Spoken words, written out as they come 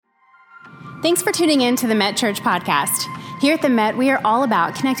Thanks for tuning in to the Met Church podcast. Here at the Met, we are all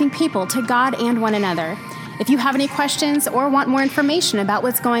about connecting people to God and one another. If you have any questions or want more information about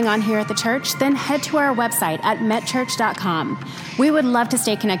what's going on here at the church, then head to our website at metchurch.com. We would love to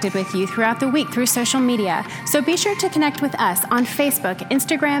stay connected with you throughout the week through social media, so be sure to connect with us on Facebook,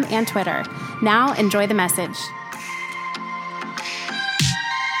 Instagram, and Twitter. Now, enjoy the message.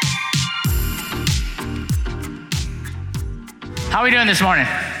 How are we doing this morning?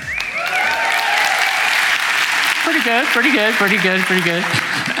 Pretty good.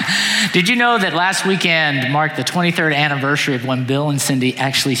 Did you know that last weekend marked the 23rd anniversary of when Bill and Cindy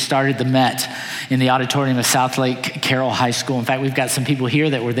actually started the Met in the auditorium of Southlake Carroll High School? In fact, we've got some people here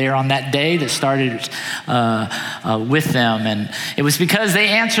that were there on that day that started with them. And it was because they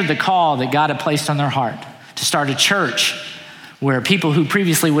answered the call that God had placed on their heart to start a church where people who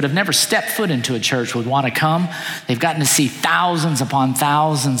previously would have never stepped foot into a church would want to come. They've gotten to see thousands upon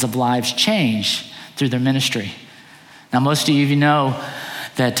thousands of lives change through their ministry. Now, most of you know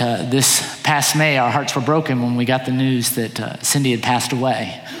that this past May, our hearts were broken when we got the news that Cindy had passed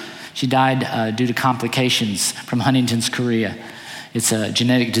away. She died due to complications from Huntington's chorea. It's a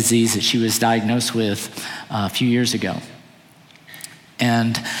genetic disease that she was diagnosed with a few years ago.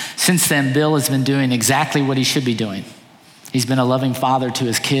 And since then, Bill has been doing exactly what he should be doing. He's been a loving father to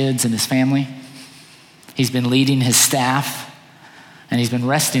his kids and his family. He's been leading his staff, and he's been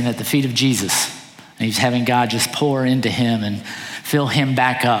resting at the feet of Jesus. And he's having God just pour into him and fill him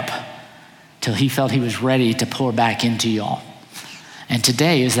back up till he felt he was ready to pour back into y'all. And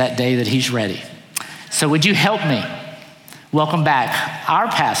today is that day that he's ready. So would you help me welcome back our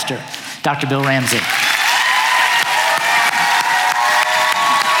pastor, Dr. Bill Ramsey.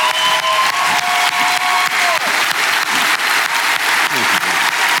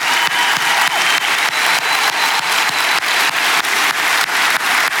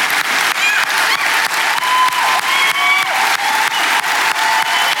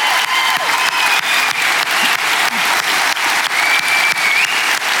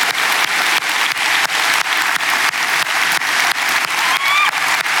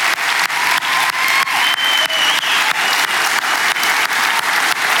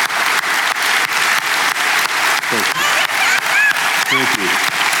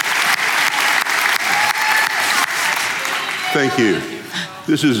 Thank you.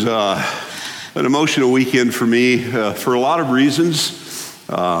 This is an emotional weekend for me for a lot of reasons.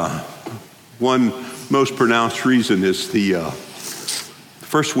 One most pronounced reason is the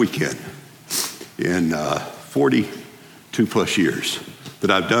first weekend in 42 plus years that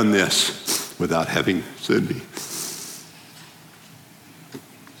I've done this without having Cindy.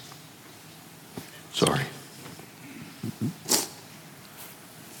 Sorry.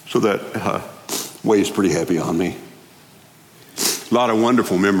 So that weighs pretty heavy on me. A lot of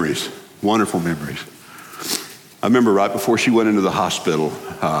wonderful memories. I remember right before she went into the hospital,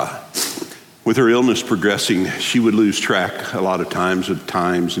 with her illness progressing, she would lose track a lot of times of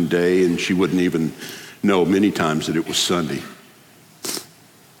times and day, and she wouldn't even know many times that it was Sunday.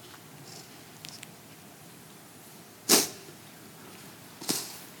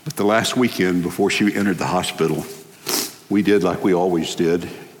 But the last weekend before she entered the hospital, we did like we always did.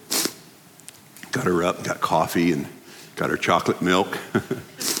 Got her up, got coffee, and got her chocolate milk,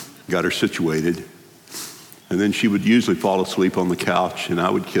 got her situated. And then she would usually fall asleep on the couch, and I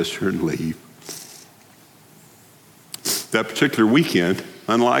would kiss her and leave. That particular weekend,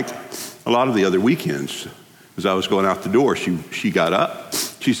 unlike a lot of the other weekends, as I was going out the door, she got up.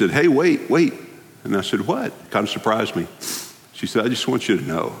 She said, "Hey, wait." And I said, "What?" Kind of surprised me. She said, "I just want you to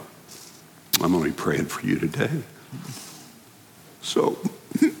know, I'm going to be praying for you today." So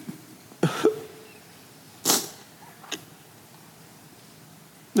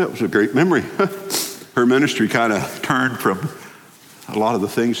that was a great memory. Her ministry kind of turned from a lot of the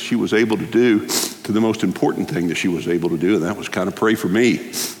things she was able to do to the most important thing that she was able to do, and that was kind of pray for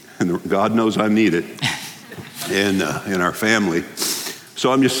me. And God knows I need it in our family.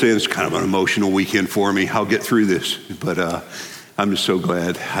 So I'm just saying it's kind of an emotional weekend for me. I'll get through this, but I'm just so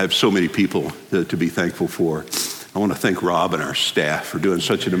glad. I have so many people to be thankful for. I want to thank Rob and our staff for doing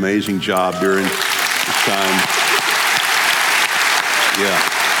such an amazing job during this time.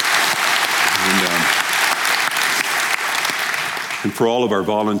 Yeah. And for all of our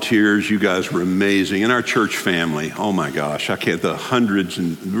volunteers, you guys were amazing. And our church family, oh my gosh, the hundreds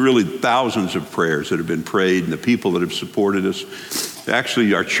and really thousands of prayers that have been prayed and the people that have supported us.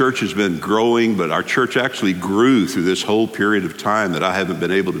 Actually, our church has been growing, but our church actually grew through this whole period of time that I haven't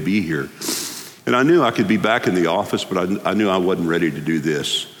been able to be here. And I knew I could be back in the office, but I knew I wasn't ready to do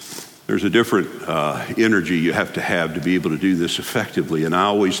this. There's a different energy you have to be able to do this effectively. And I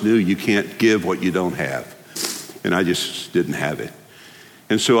always knew you can't give what you don't have. And I just didn't have it.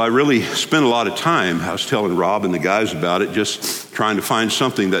 And so I really spent a lot of time, I was telling Rob and the guys about it, just trying to find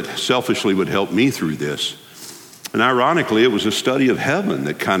something that selfishly would help me through this. And ironically, it was a study of heaven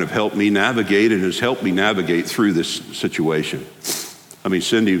that kind of helped me navigate and has helped me navigate through this situation. I mean,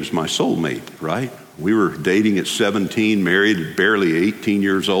 Cindy was my soulmate, right? We were dating at 17, married at barely 18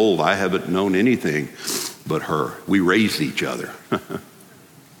 years old. I haven't known anything but her. We raised each other.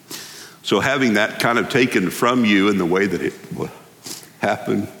 So having that kind of taken from you in the way that it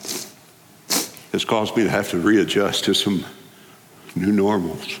happened has caused me to have to readjust to some new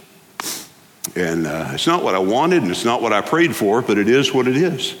normals. And it's not what I wanted and it's not what I prayed for, but it is what it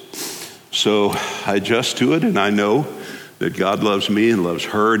is. So I adjust to it, and I know that God loves me and loves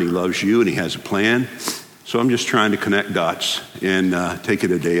her and he loves you and he has a plan. So I'm just trying to connect dots and take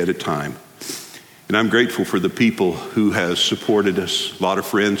it a day at a time. And I'm grateful for the people who has supported us. A lot of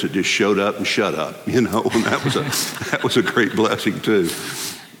friends that just showed up and shut up, and that was a great blessing too.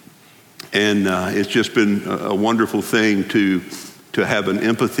 And it's just been a wonderful thing to have an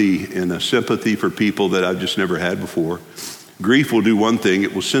empathy and a sympathy for people that I've just never had before. Grief will do one thing.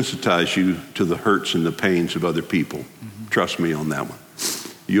 It will sensitize you to the hurts and the pains of other people. Mm-hmm. Trust me on that one.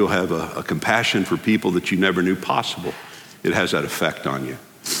 You'll have a compassion for people that you never knew possible. It has that effect on you.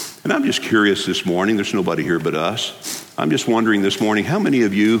 And I'm just curious this morning, there's nobody here but us. I'm just wondering this morning, how many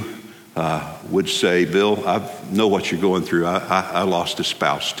of you would say, Bill, I know what you're going through. I lost a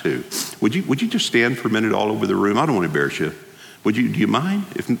spouse too. Would you just stand for a minute all over the room? I don't want to embarrass you. Do you mind?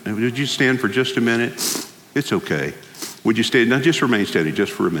 Would you stand for just a minute? It's okay. Would you stand? Now just remain standing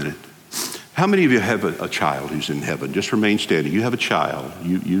just for a minute. How many of you have a child who's in heaven? Just remain standing. You have a child.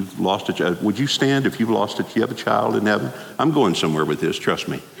 You've lost a child. Would you stand if you've lost it? You have a child in heaven? I'm going somewhere with this, trust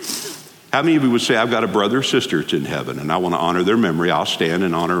me. How many of you would say, I've got a brother or sister that's in heaven, and I want to honor their memory. I'll stand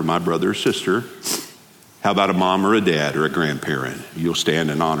in honor of my brother or sister. How about a mom or a dad or a grandparent? You'll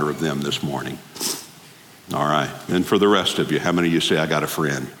stand in honor of them this morning. All right. And for the rest of you, how many of you say, I got a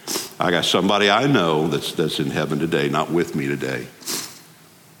friend? I got somebody I know that's in heaven today, not with me today.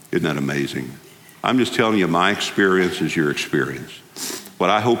 Isn't that amazing? I'm just telling you, my experience is your experience. What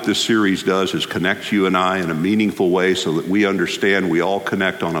I hope this series does is connect you and I in a meaningful way so that we understand we all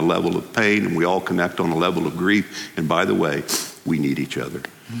connect on a level of pain and we all connect on a level of grief. And by the way, we need each other.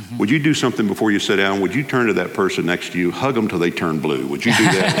 Mm-hmm. Would you do something before you sit down? Would you turn to that person next to you, hug them till they turn blue? Would you do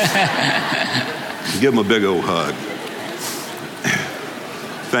that? Give them a big old hug.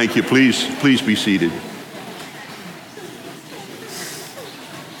 Thank you. Please be seated.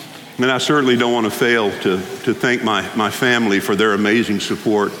 And I certainly don't want to fail to thank my family for their amazing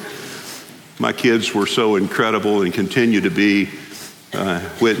support. My kids were so incredible and continue to be.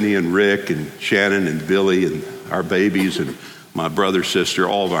 Whitney and Rick and Shannon and Billy and our babies and my brother, sister,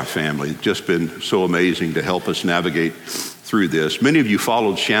 all of our family. It's just been so amazing to help us navigate through this. Many of you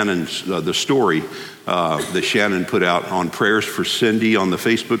followed Shannon's the story that Shannon put out on Prayers for Cindy on the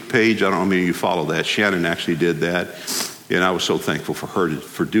Facebook page. I don't know how many of you follow that. Shannon actually did that. And I was so thankful for her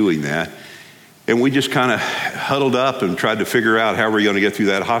for doing that. And we just kind of huddled up and tried to figure out how we're going to get through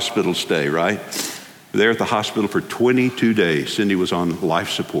that hospital stay, right? There at the hospital for 22 days. Cindy was on life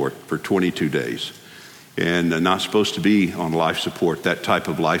support for 22 days. And not supposed to be on life support, that type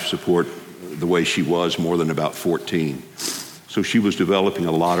of life support, the way she was more than about 14. So she was developing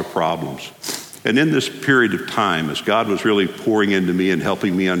a lot of problems. And in this period of time, as God was really pouring into me and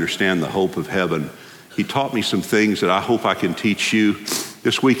helping me understand the hope of heaven, he taught me some things that I hope I can teach you.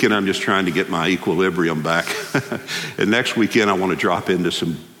 This weekend, I'm just trying to get my equilibrium back. And next weekend, I want to drop into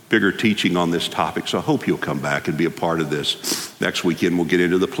some bigger teaching on this topic. So I hope you'll come back and be a part of this. Next weekend, we'll get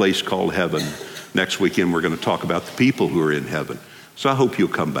into the place called heaven. Next weekend, we're going to talk about the people who are in heaven. So I hope you'll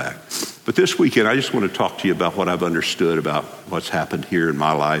come back. But this weekend, I just want to talk to you about what I've understood about what's happened here in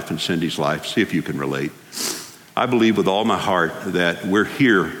my life and Cindy's life. See if you can relate. I believe with all my heart that we're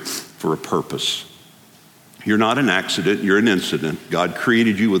here for a purpose. You're not an accident, you're an incident. God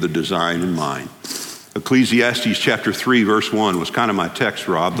created you with a design in mind. Ecclesiastes chapter 3, verse 1 was kind of my text,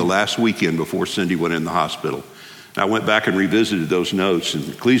 Rob, the last weekend before Cindy went in the hospital. And I went back and revisited those notes. And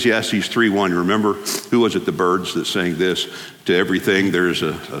Ecclesiastes 3:1, remember, who was it, the birds that sang this? To everything there's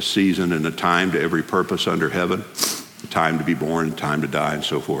a season and a time to every purpose under heaven. A time to be born, a time to die, and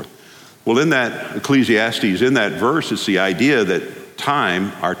so forth. Well, in that Ecclesiastes, in that verse, it's the idea that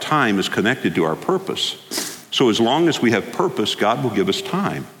our time is connected to our purpose. So as long as we have purpose, God will give us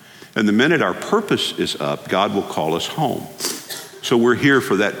time. And the minute our purpose is up, God will call us home. So we're here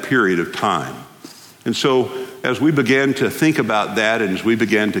for that period of time. And so as we began to think about that and as we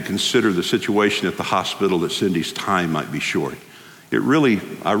began to consider the situation at the hospital that Cindy's time might be short, I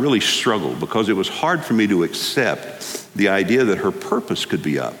really struggled because it was hard for me to accept the idea that her purpose could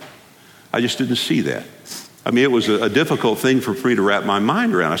be up. I just didn't see that. I mean, it was a difficult thing for me to wrap my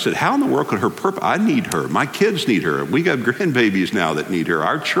mind around. I said, how in the world could her purpose? I need her. My kids need her. We got grandbabies now that need her.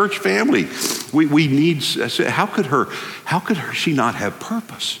 Our church family, we need. I said, how could she not have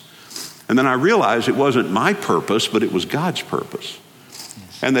purpose? And then I realized it wasn't my purpose, but it was God's purpose.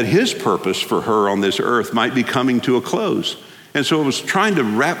 And that his purpose for her on this earth might be coming to a close. And so I was trying to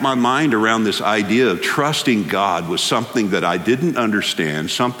wrap my mind around this idea of trusting God was something that I didn't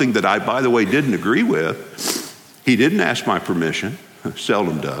understand, something that I, by the way, didn't agree with. He didn't ask my permission,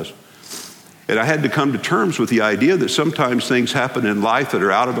 seldom does. And I had to come to terms with the idea that sometimes things happen in life that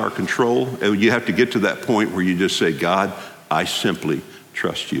are out of our control, and you have to get to that point where you just say, God, I simply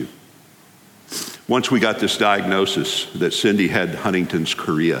trust you. Once we got this diagnosis that Cindy had Huntington's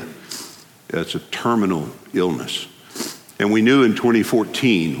chorea, that's a terminal illness. And we knew in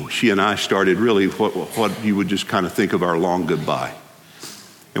 2014, she and I started really what you would just kind of think of our long goodbye.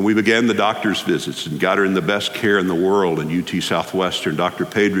 And we began the doctor's visits and got her in the best care in the world in UT Southwestern. Dr.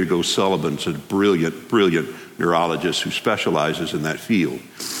 Pedro Sullivan's a brilliant neurologist who specializes in that field.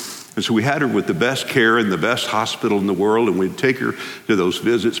 And so we had her with the best care in the best hospital in the world, and we'd take her to those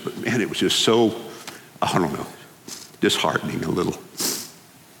visits. But man, it was just so, I don't know, disheartening a little.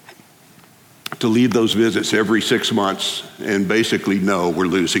 To leave those visits every 6 months and basically know we're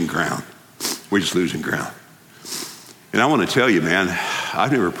losing ground. We're just losing ground. And I want to tell you, man,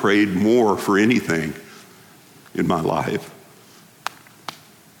 I've never prayed more for anything in my life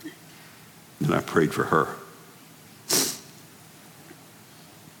than I prayed for her.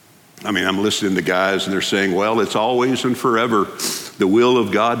 I mean, I'm listening to guys and they're saying, well, it's always and forever the will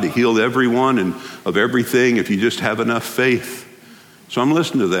of God to heal everyone and of everything if you just have enough faith. So I'm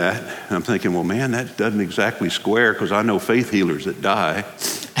listening to that, and I'm thinking, well, man, that doesn't exactly square because I know faith healers that die.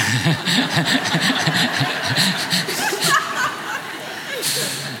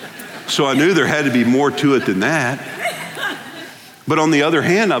 So I knew there had to be more to it than that. But on the other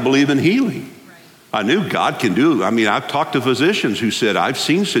hand, I believe in healing. I knew God can do it. I mean, I've talked to physicians who said, I've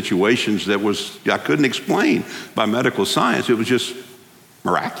seen situations that I couldn't explain by medical science. It was just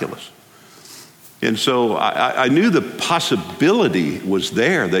miraculous. And so I knew the possibility was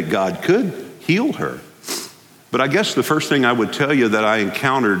there that God could heal her. But I guess the first thing I would tell you that I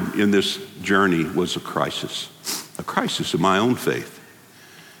encountered in this journey was a crisis of my own faith.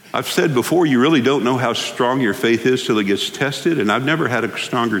 I've said before, you really don't know how strong your faith is till it gets tested, and I've never had a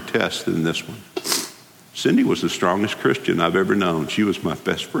stronger test than this one. Cindy was the strongest Christian I've ever known. She was my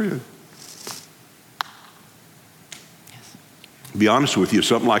best friend. To be honest with you, if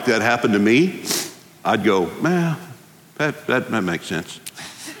something like that happened to me, I'd go, well, that makes sense.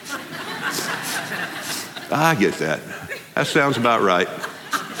 I get that. That sounds about right.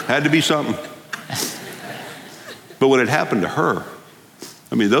 Had to be something. But when it happened to her,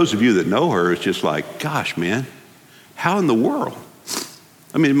 I mean, those of you that know her, it's just like, gosh, man, how in the world?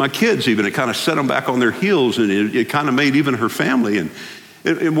 I mean, my kids even, it kind of set them back on their heels, and it kind of made even her family. And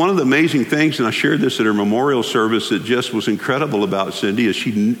one of the amazing things, and I shared this at her memorial service that just was incredible about Cindy, is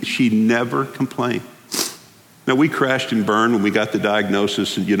she never complained. Now, we crashed and burned when we got the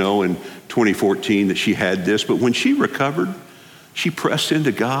diagnosis, in 2014 that she had this. But when she recovered, she pressed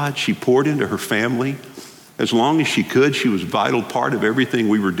into God. She poured into her family. As long as she could, she was a vital part of everything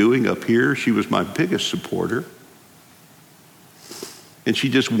we were doing up here. She was my biggest supporter. And she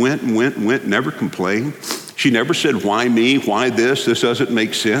just went, never complained. She never said, why me? Why this? This doesn't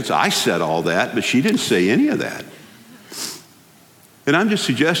make sense. I said all that, but she didn't say any of that. And I'm just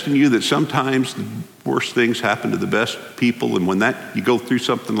suggesting to you that sometimes the worst things happen to the best people, and when you go through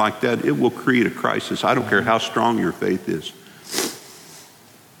something like that, it will create a crisis. I don't care how strong your faith is.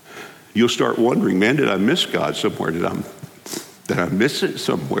 You'll start wondering, man, did I miss God somewhere? Did I miss it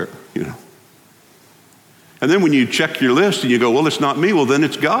somewhere? And then when you check your list and you go, well, it's not me, well, then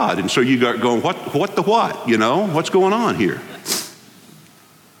it's God. And so you got going, what the what? What's going on here?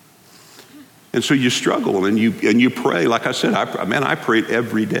 And so you struggle and you pray. Like I said, I prayed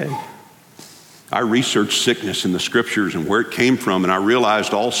every day. I researched sickness in the scriptures and where it came from, and I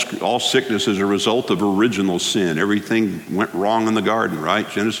realized all sickness is a result of original sin. Everything went wrong in the garden, right?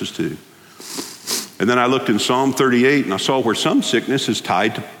 Genesis 2. And then I looked in Psalm 38 and I saw where some sickness is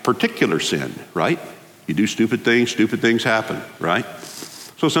tied to particular sin, right? You do stupid things happen, right?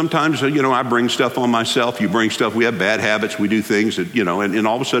 So sometimes, I bring stuff on myself, you bring stuff, we have bad habits, we do things that, and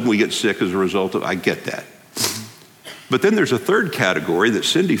all of a sudden we get sick as a result of, I get that. But then there's a third category that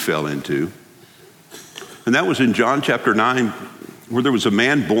Cindy fell into, And that was in John chapter 9, where there was a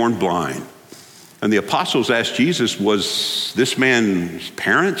man born blind. And the apostles asked Jesus, was this man's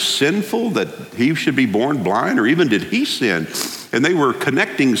parents sinful that he should be born blind, or even did he sin? And they were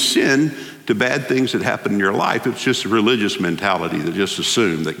connecting sin to bad things that happen in your life. It's just a religious mentality that just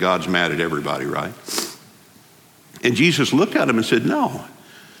assumed that God's mad at everybody, right? And Jesus looked at him and said, no,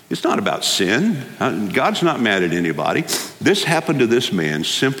 it's not about sin. God's not mad at anybody. This happened to this man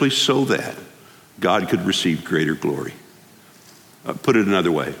simply so that God could receive greater glory. Put it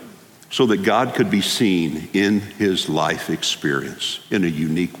another way, so that God could be seen in his life experience in a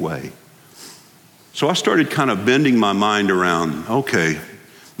unique way. So I started kind of bending my mind around, okay,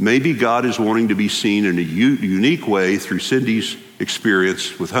 maybe God is wanting to be seen in a unique way through Cindy's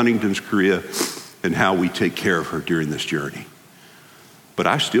experience with Huntington's chorea and how we take care of her during this journey. But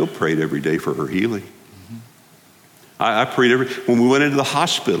I still prayed every day for her healing. I prayed when we went into the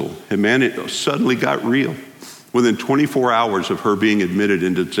hospital, and man, it suddenly got real. Within 24 hours of her being admitted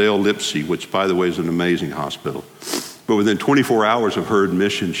into Zell Lipsy, which by the way is an amazing hospital, but within 24 hours of her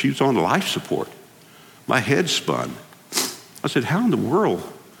admission, she was on life support. My head spun. I said, how in the world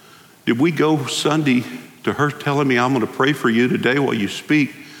did we go Sunday to her telling me, I'm going to pray for you today while you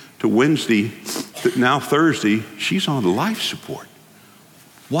speak, to Wednesday, now Thursday, she's on life support?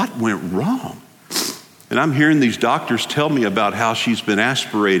 What went wrong? And I'm hearing these doctors tell me about how she's been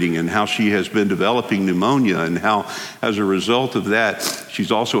aspirating and how she has been developing pneumonia, and how as a result of that,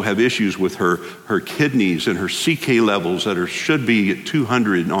 she's also have issues with her kidneys, and her CK levels that should be at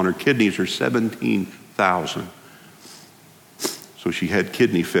 200 on her kidneys are 17,000. So she had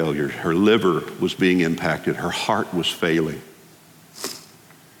kidney failure. Her liver was being impacted. Her heart was failing.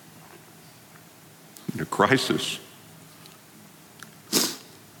 In a crisis.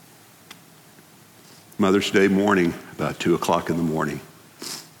 Mother's Day morning, about 2 o'clock in the morning.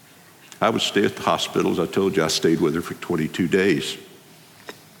 I would stay at the hospital. As I told you, I stayed with her for 22 days.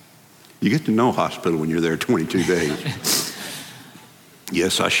 You get to know a hospital when you're there 22 days.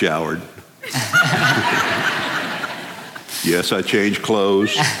 Yes, I showered. Yes, I changed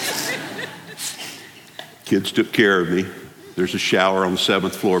clothes. Kids took care of me. There's a shower on the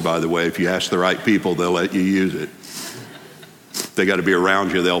 7th floor, by the way. If you ask the right people, they'll let you use it. If they got to be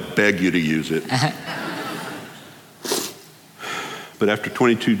around you, they'll beg you to use it. But after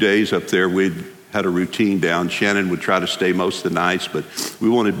 22 days up there, we'd had a routine down. Shannon would try to stay most of the nights, but we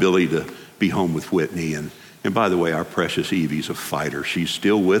wanted Billy to be home with Whitney. And by the way, our precious Evie's a fighter. She's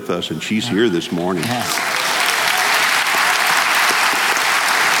still with us, and she's here this morning.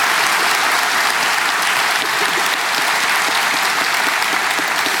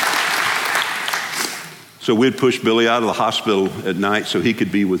 So we'd push Billy out of the hospital at night so he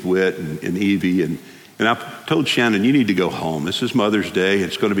could be with Whit and Evie. And I told Shannon, you need to go home. This is Mother's Day.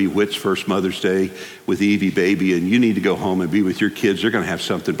 It's going to be Whit's first Mother's Day with Evie, baby, and you need to go home and be with your kids. They're going to have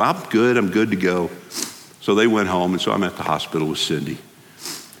something. But I'm good to go. So they went home, and so I'm at the hospital with Cindy.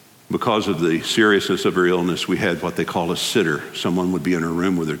 Because of the seriousness of her illness, we had what they call a sitter. Someone would be in her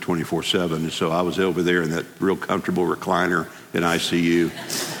room with her 24/7. And so I was over there in that real comfortable recliner in ICU.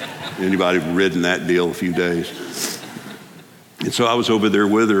 Anybody ridden that deal a few days? And so I was over there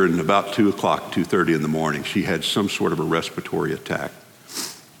with her, and about 2 o'clock, 2:30 in the morning, she had some sort of a respiratory attack.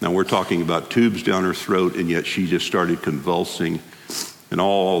 Now we're talking about tubes down her throat, and yet she just started convulsing, and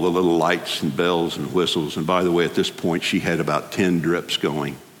all the little lights and bells and whistles. And by the way, at this point, she had about 10 drips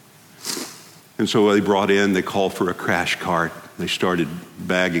going. And so they called for a crash cart. They started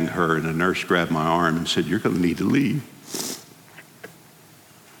bagging her, and a nurse grabbed my arm and said, you're going to need to leave.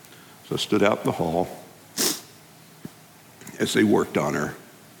 So I stood out in the hall as they worked on her.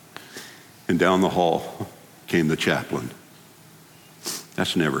 And down the hall came the chaplain.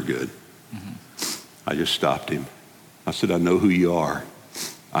 That's never good. Mm-hmm. I just stopped him. I said, I know who you are.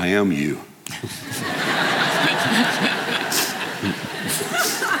 I am you.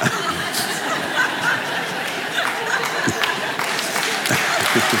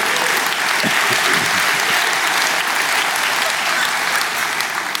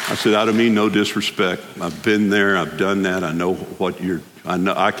 I said, I don't mean no disrespect. I've been there. I've done that. I know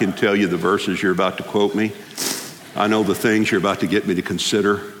I can tell you the verses you're about to quote me. I know the things you're about to get me to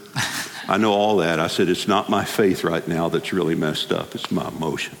consider. I know all that. I said, it's not my faith right now that's really messed up. It's my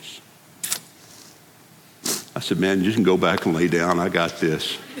emotions. I said, man, you can go back and lay down. I got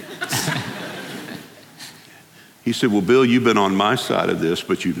this. He said, well, Bill, you've been on my side of this,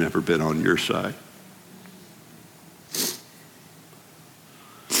 but you've never been on your side.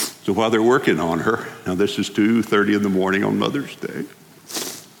 So while they're working on her, now this is 2:30 in the morning on Mother's Day,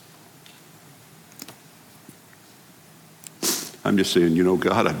 I'm just saying,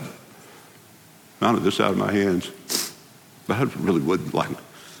 God, mounted this out of my hands. But I really wouldn't like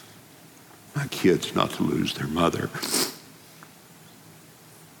my kids not to lose their mother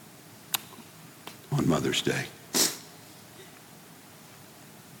on Mother's Day.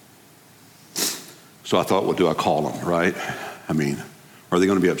 So I thought, well, do I call them, right? I mean, are they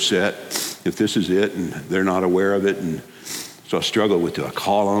going to be upset if this is it and they're not aware of it? And so I struggled with, do I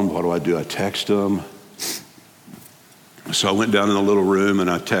call them? What do I do? I text them. So I went down in the little room and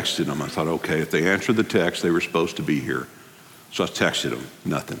I texted them. I thought, okay, if they answered the text, they were supposed to be here. So I texted them,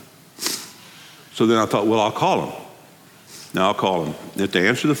 nothing. So then I thought, well, I'll call them. Now I'll call them. If they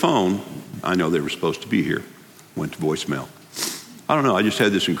answer the phone, I know they were supposed to be here. Went to voicemail. I don't know. I just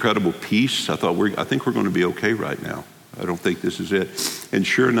had this incredible peace. I thought, I think we're going to be okay right now. I don't think this is it. And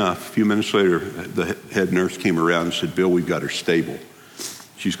sure enough, a few minutes later, the head nurse came around and said, Bill, we've got her stable.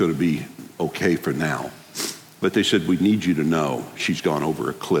 She's going to be okay for now. But they said, we need you to know she's gone over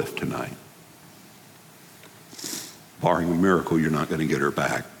a cliff tonight. Barring a miracle, you're not going to get her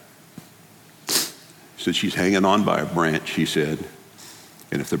back. She said, she's hanging on by a branch, she said.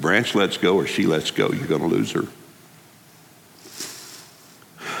 And if the branch lets go or she lets go, you're going to lose her.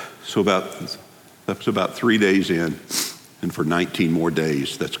 So that was about 3 days in, and for 19 more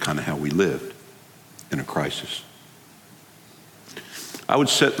days, that's kind of how we lived in a crisis. I would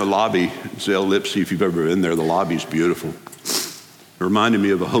sit in the lobby, Zell Lipsy, if you've ever been there, the lobby's beautiful. It reminded me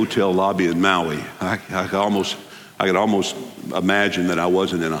of a hotel lobby in Maui. I could almost imagine that I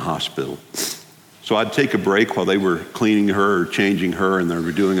wasn't in a hospital. So I'd take a break while they were cleaning her or changing her, and they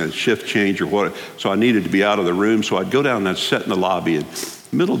were doing a shift change or what. So I needed to be out of the room, so I'd go down and I'd sit in the lobby, and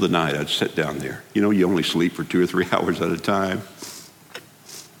middle of the night, I'd sit down there. You know, you only sleep for 2 or 3 hours at a time.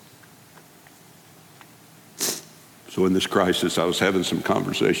 So in this crisis, I was having some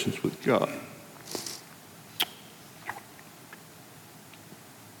conversations with God.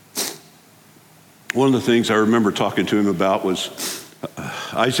 One of the things I remember talking to him about was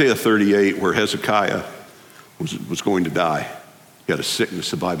Isaiah 38, where Hezekiah was going to die. He had a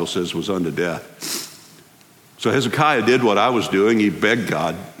sickness, the Bible says, was unto death. So Hezekiah did what I was doing. He begged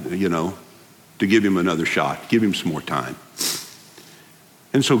God, to give him another shot, give him some more time.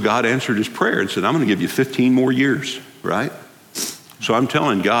 And so God answered his prayer and said, I'm going to give you 15 more years, right? So I'm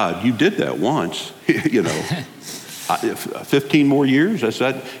telling God, you did that once, 15 more years. That's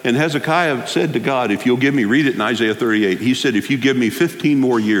that. And Hezekiah said to God, if you'll give me, read it in Isaiah 38, he said, if you give me 15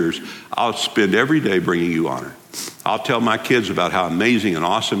 more years, I'll spend every day bringing you honor. I'll tell my kids about how amazing and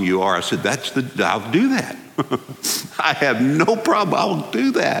awesome you are. I said, I'll do that. I have no problem. I'll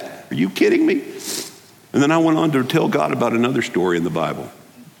do that. Are you kidding me? And then I went on to tell God about another story in the Bible.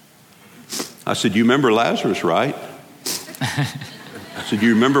 I said, you remember Lazarus, right? I said,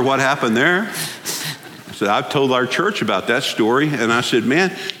 you remember what happened there? I said, I've told our church about that story. And I said,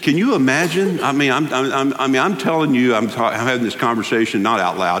 man, can you imagine? I'm telling you, I'm having this conversation, not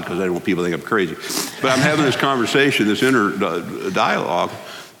out loud because I don't want people to think I'm crazy, but I'm having this conversation, this inner dialogue,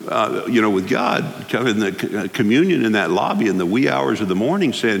 with God, kind of in the communion in that lobby in the wee hours of the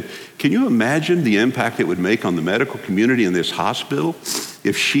morning, saying, can you imagine the impact it would make on the medical community in this hospital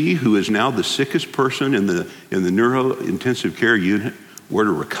if she, who is now the sickest person in the neuro-intensive care unit, were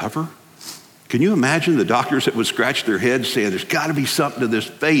to recover? Can you imagine the doctors that would scratch their heads saying, there's got to be something to this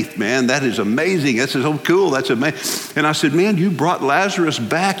faith, man. That is amazing. That's so cool. That's amazing. And I said, man, you brought Lazarus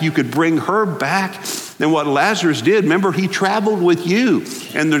back. You could bring her back. And what Lazarus did, remember, he traveled with you.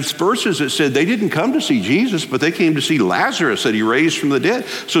 And there's verses that said they didn't come to see Jesus, but they came to see Lazarus that he raised from the dead.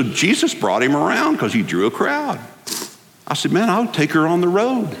 So Jesus brought him around because he drew a crowd. I said, man, I'll take her on the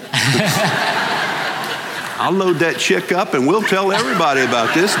road. I'll load that chick up and we'll tell everybody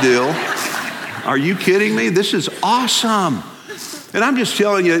about this deal. Are you kidding me? This is awesome. And I'm just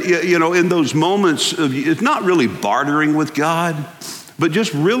telling you, in those moments, it's not really bartering with God, but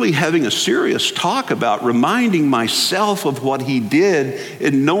just really having a serious talk about reminding myself of what he did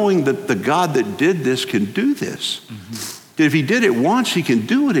and knowing that the God that did this can do this. Mm-hmm. That if he did it once, he can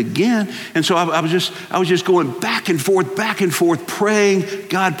do it again. And so I was just going back and forth, praying,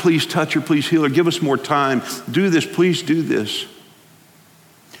 God, please touch her, please heal her, give us more time, do this, please do this.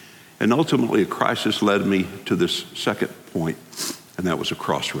 And ultimately, a crisis led me to this second point, and that was a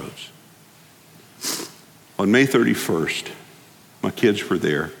crossroads. On May 31st, my kids were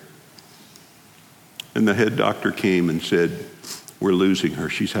there, and the head doctor came and said, we're losing her.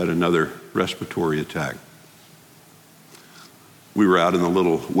 She's had another respiratory attack. We were out in the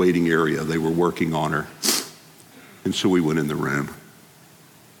little waiting area. They were working on her, and so we went in the room.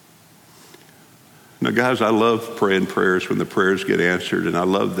 Now, guys, I love praying prayers when the prayers get answered, and I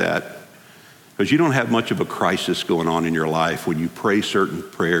love that. Because you don't have much of a crisis going on in your life when you pray certain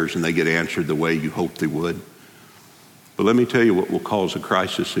prayers and they get answered the way you hoped they would. But let me tell you what will cause a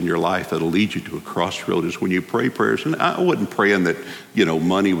crisis in your life that'll lead you to a crossroad is when you pray prayers. And I wasn't praying that,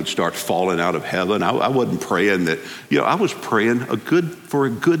 money would start falling out of heaven. I wasn't praying that, I was praying for a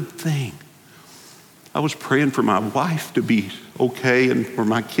good thing. I was praying for my wife to be okay and for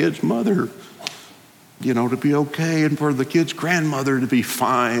my kid's mother, to be okay, and for the kid's grandmother to be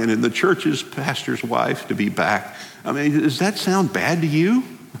fine, and the church's pastor's wife to be back. I mean, does that sound bad to you?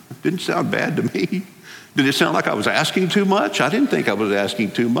 It didn't sound bad to me. Did it sound like I was asking too much? I didn't think I was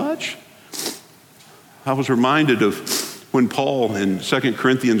asking too much. I was reminded of when Paul in 2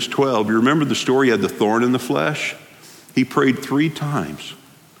 Corinthians 12, you remember the story, he had the thorn in the flesh? He prayed 3 times.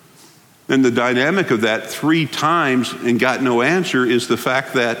 And the dynamic of that 3 times and got no answer is the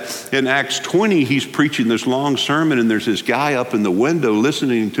fact that in Acts 20, he's preaching this long sermon and there's this guy up in the window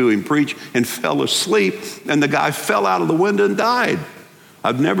listening to him preach and fell asleep, and the guy fell out of the window and died.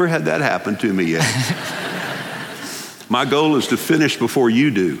 I've never had that happen to me yet. My goal is to finish before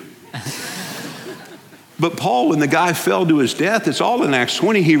you do. But Paul, when the guy fell to his death, it's all in Acts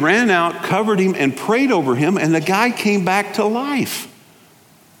 20, he ran out, covered him, and prayed over him, and the guy came back to life.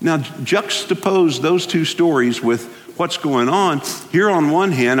 Now, juxtapose those 2 stories with what's going on. Here on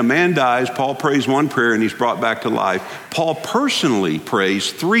one hand, a man dies, Paul prays one prayer, and he's brought back to life. Paul personally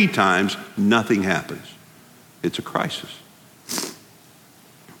prays 3 times, nothing happens. It's a crisis.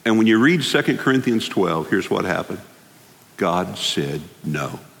 And when you read 2 Corinthians 12, here's what happened. God said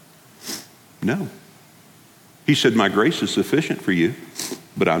no. No. He said, my grace is sufficient for you,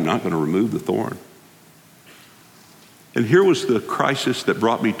 but I'm not going to remove the thorn. And here was the crisis that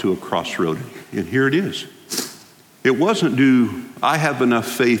brought me to a crossroad. And here it is. It wasn't, do I have enough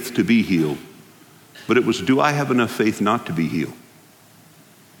faith to be healed? But it was, do I have enough faith not to be healed?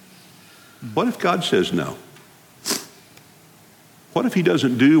 What if God says no? What if he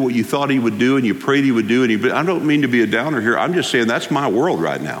doesn't do what you thought he would do and you prayed he would do? I don't mean to be a downer here. I'm just saying that's my world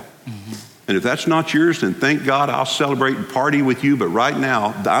right now. Mm-hmm. And if that's not yours, then thank God, I'll celebrate and party with you. But right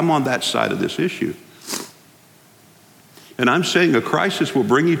now, I'm on that side of this issue. And I'm saying a crisis will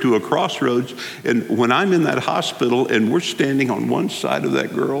bring you to a crossroads. And when I'm in that hospital and we're standing on one side of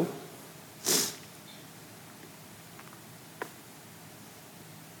that girl,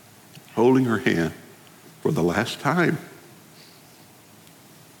 holding her hand for the last time,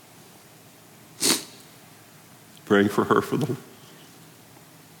 praying for her for the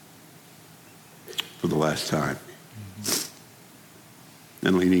last time,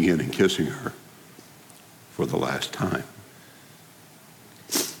 and leaning in and kissing her for the last time.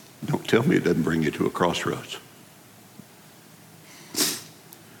 Don't tell me it doesn't bring you to a crossroads.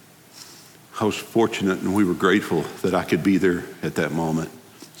 I was fortunate and we were grateful that I could be there at that moment.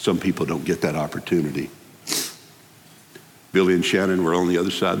 Some people don't get that opportunity. Billy and Shannon were on the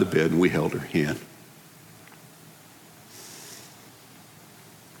other side of the bed and we held her hand.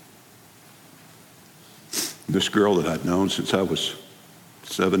 This girl that I'd known since I was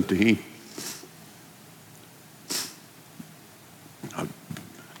 17, I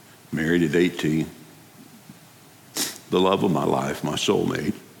married at 18, the love of my life, my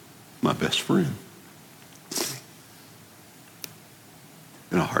soulmate, my best friend.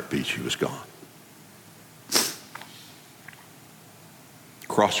 In a heartbeat, she was gone.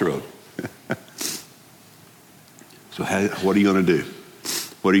 Crossroad. So what are you going to do?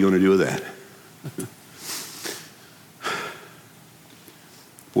 What are you going to do with that?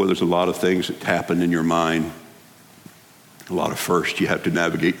 Boy, there's a lot of things that happen in your mind, a lot of firsts you have to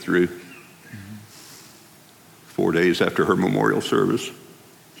navigate through. 4 days after her memorial service,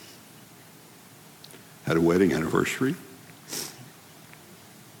 had a wedding anniversary.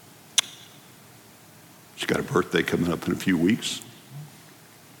 She's got a birthday coming up in a few weeks.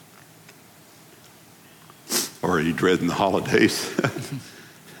 Already dreading the holidays.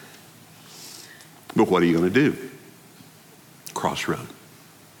 But what are you going to do? Crossroad.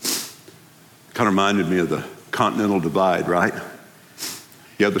 Kind of reminded me of the Continental Divide, right?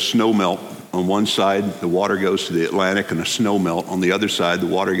 You have the snow melt on one side, the water goes to the Atlantic, and the snow melt on the other side, the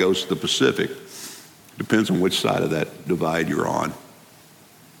water goes to the Pacific. Depends on which side of that divide you're on.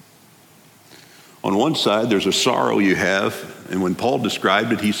 On one side, there's a sorrow you have, and when Paul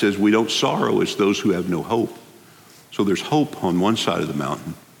described it, he says, we don't sorrow as those who have no hope. So there's hope on one side of the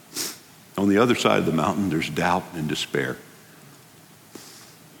mountain. On the other side of the mountain, there's doubt and despair.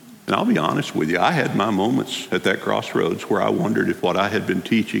 And I'll be honest with you, I had my moments at that crossroads where I wondered if what I had been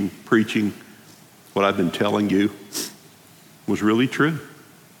teaching, preaching, what I've been telling you was really true.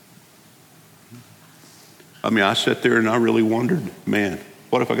 I mean, I sat there and I really wondered, man,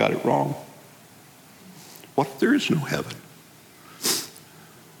 what if I got it wrong? What if there is no heaven?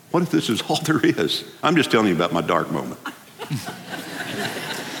 What if this is all there is? I'm just telling you about my dark moment.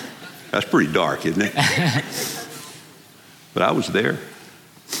 That's pretty dark, isn't it? But I was there.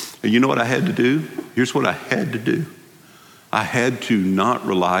 And you know what I had to do? Here's what I had to do. I had to not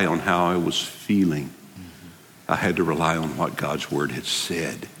rely on how I was feeling. I had to rely on what God's word had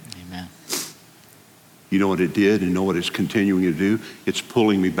said. Amen. You know what it did, and you know what it's continuing to do? It's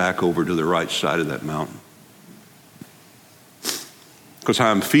pulling me back over to the right side of that mountain. Because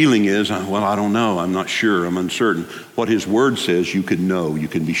how I'm feeling is, well, I don't know. I'm not sure. I'm uncertain. What his word says, you can know. You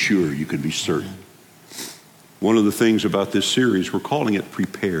can be sure. You can be certain. One of the things about this series, we're calling it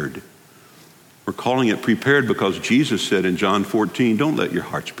Prepared. We're calling it Prepared because Jesus said in John 14, don't let your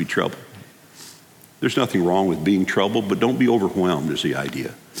hearts be troubled. There's nothing wrong with being troubled, but don't be overwhelmed is the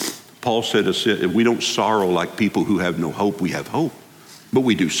idea. Paul said, if we don't sorrow like people who have no hope, we have hope, but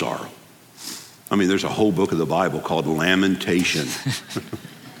we do sorrow. I mean, there's a whole book of the Bible called Lamentation.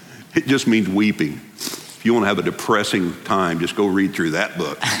 It just means weeping. If you want to have a depressing time, just go read through that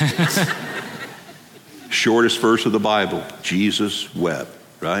book. Shortest verse of the Bible, Jesus wept,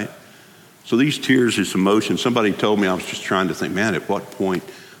 right? So these tears, this emotion, somebody told me, I was just trying to think, man, at what point?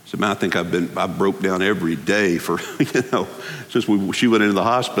 I said, man, I think I broke down every day for, since she went into the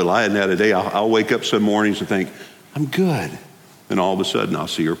hospital. I hadn't had a day. I'll wake up some mornings and think, I'm good. And all of a sudden I'll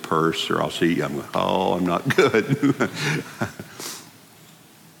see her purse or I'm not good.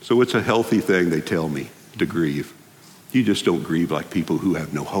 So it's a healthy thing, they tell me, to grieve. You just don't grieve like people who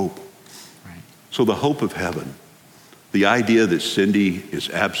have no hope. Right. So the hope of heaven, the idea that Cindy is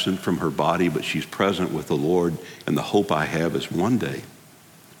absent from her body, but she's present with the Lord, and the hope I have is one day,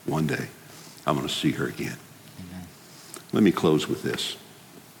 I'm going to see her again. Amen. Let me close with this.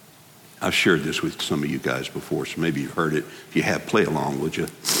 I've shared this with some of you guys before, so maybe you've heard it. If you have, play along, would you?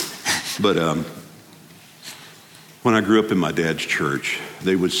 But when I grew up in my dad's church,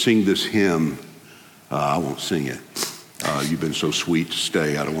 they would sing this hymn. I won't sing it. You've been so sweet to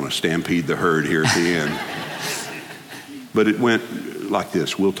stay. I don't want to stampede the herd here at the end. But it went like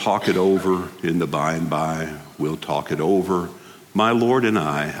this. We'll talk it over in the by and by. We'll talk it over. My Lord and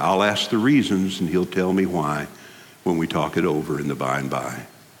I'll ask the reasons, and he'll tell me why when we talk it over in the by and by.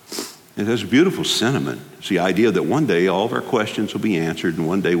 It has a beautiful sentiment. It's the idea that one day all of our questions will be answered, and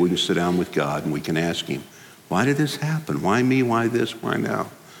one day we can sit down with God and we can ask him, why did this happen? Why me? Why this? Why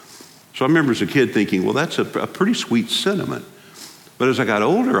now? So I remember as a kid thinking, well, that's a pretty sweet sentiment. But as I got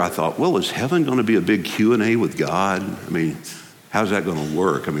older, I thought, well, is heaven going to be a big Q&A with God? I mean, how's that going to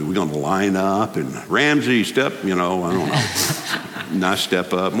work? I mean, we're going to line up and Ramsey step, I don't know. And I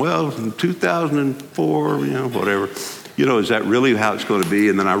step up. Well, in 2004, whatever. Is that really how it's going to be?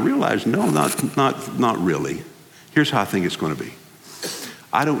 And then I realized, no, not really. Here's how I think it's going to be.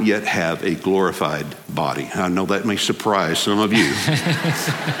 I don't yet have a glorified body. I know that may surprise some of you.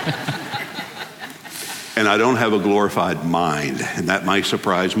 And I don't have a glorified mind, and that might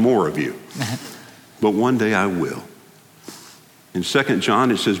surprise more of you. But one day I will. In 2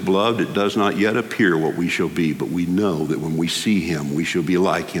 John, it says, beloved, it does not yet appear what we shall be, but we know that when we see him, we shall be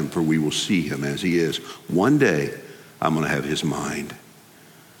like him, for we will see him as he is. One day, I'm going to have his mind.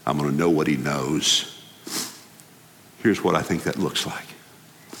 I'm going to know what he knows. Here's what I think that looks like.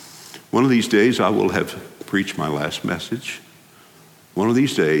 One of these days, I will have preached my last message. One of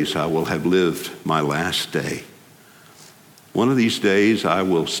these days, I will have lived my last day. One of these days, I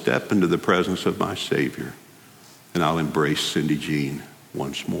will step into the presence of my Savior, and I'll embrace Cindy Jean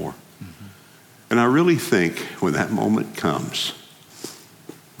once more. Mm-hmm. And I really think when that moment comes,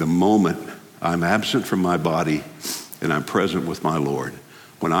 the moment I'm absent from my body and I'm present with my Lord,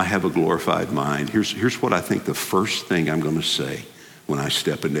 when I have a glorified mind, here's what I think the first thing I'm going to say when I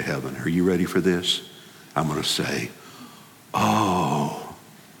step into heaven. Are you ready for this? I'm going to say,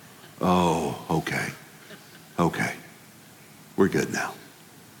 okay. We're good now.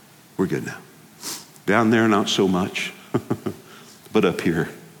 We're good now. Down there, not so much. But up here,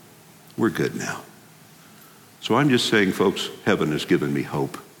 we're good now. So I'm just saying, folks, heaven has given me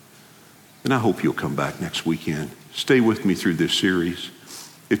hope. And I hope you'll come back next weekend. Stay with me through this series.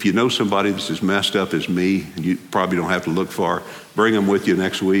 If you know somebody that's as messed up as me, and you probably don't have to look far, bring them with you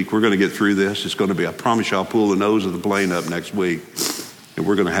next week. We're going to get through this. It's going to be, I promise you, I'll pull the nose of the plane up next week. And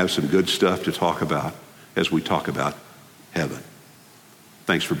we're going to have some good stuff to talk about as we talk about heaven.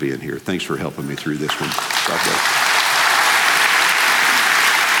 Thanks for being here. Thanks for helping me through this one. God bless.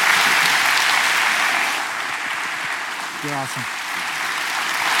 You're awesome.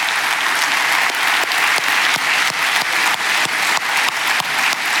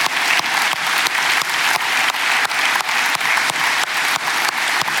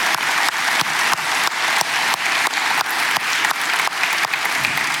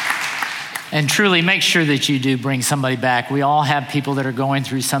 And truly make sure that you do bring somebody back. We all have people that are going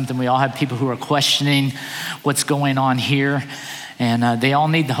through something. We all have people who are questioning what's going on here. And they all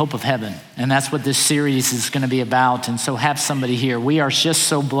need the hope of heaven. And that's what this series is going to be about. And so have somebody here. We are just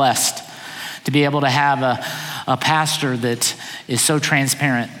so blessed to be able to have a pastor that is so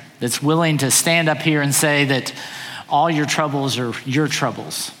transparent, that's willing to stand up here and say that all your troubles are your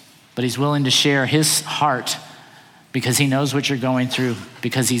troubles. But he's willing to share his heart because he knows what you're going through,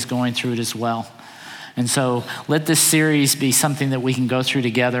 because he's going through it as well. And so let this series be something that we can go through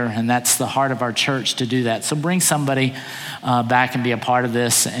together, and that's the heart of our church to do that. So bring somebody back and be a part of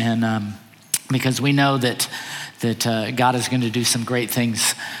this, and because we know that God is going to do some great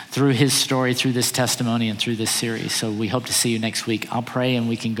things through his story, through this testimony, and through this series. So we hope to see you next week. I'll pray and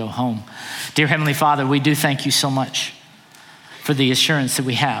we can go home. Dear Heavenly Father, we do thank you so much for the assurance that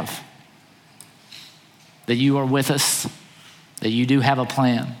we have that you are with us, that you do have a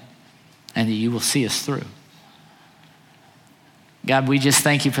plan, and that you will see us through. God, we just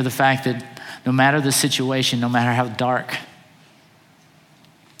thank you for the fact that no matter the situation, no matter how dark,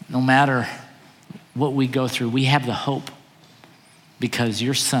 no matter what we go through, we have the hope because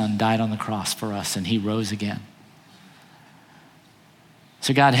your son died on the cross for us and he rose again.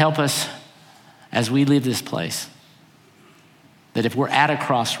 So God, help us as we leave this place, that if we're at a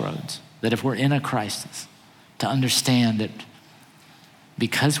crossroads, that if we're in a crisis, to understand that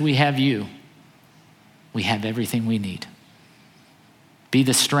because we have you, we have everything we need. Be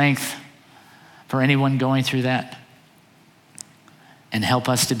the strength for anyone going through that, and help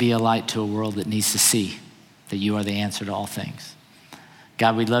us to be a light to a world that needs to see that you are the answer to all things.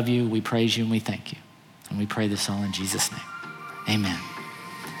 God, we love you, we praise you, and we thank you. And we pray this all in Jesus' name. Amen.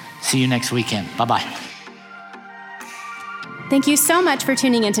 See you next weekend. Bye-bye. Thank you so much for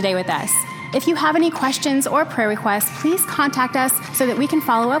tuning in today with us. If you have any questions or prayer requests, please contact us so that we can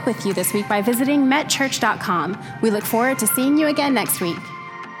follow up with you this week by visiting metchurch.com. We look forward to seeing you again next week.